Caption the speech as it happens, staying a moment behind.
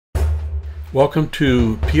Welcome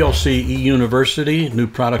to PLC University new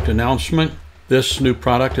product announcement. This new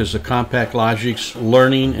product is the CompactLogix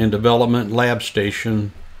Learning and Development Lab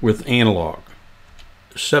Station with analog.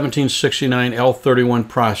 1769L31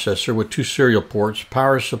 processor with 2 serial ports,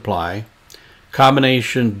 power supply,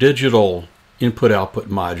 combination digital input-output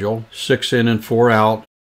module, 6 in and 4 out,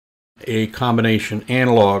 a combination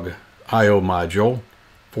analog I/O module,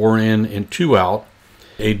 4 in and 2 out,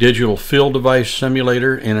 a digital field device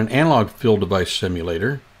simulator and an analog field device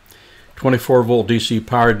simulator, 24-volt DC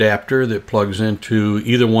power adapter that plugs into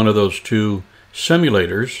either one of those two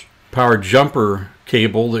simulators, power jumper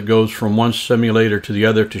cable that goes from one simulator to the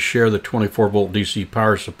other to share the 24-volt DC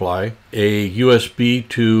power supply, a USB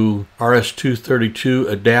to RS-232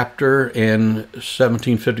 adapter, and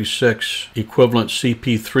 1756 equivalent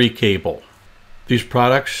CP3 cable. These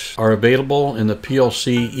products are available in the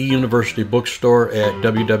PLC eUniversity bookstore at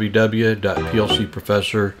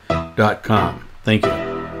www.plcprofessor.com. Thank you.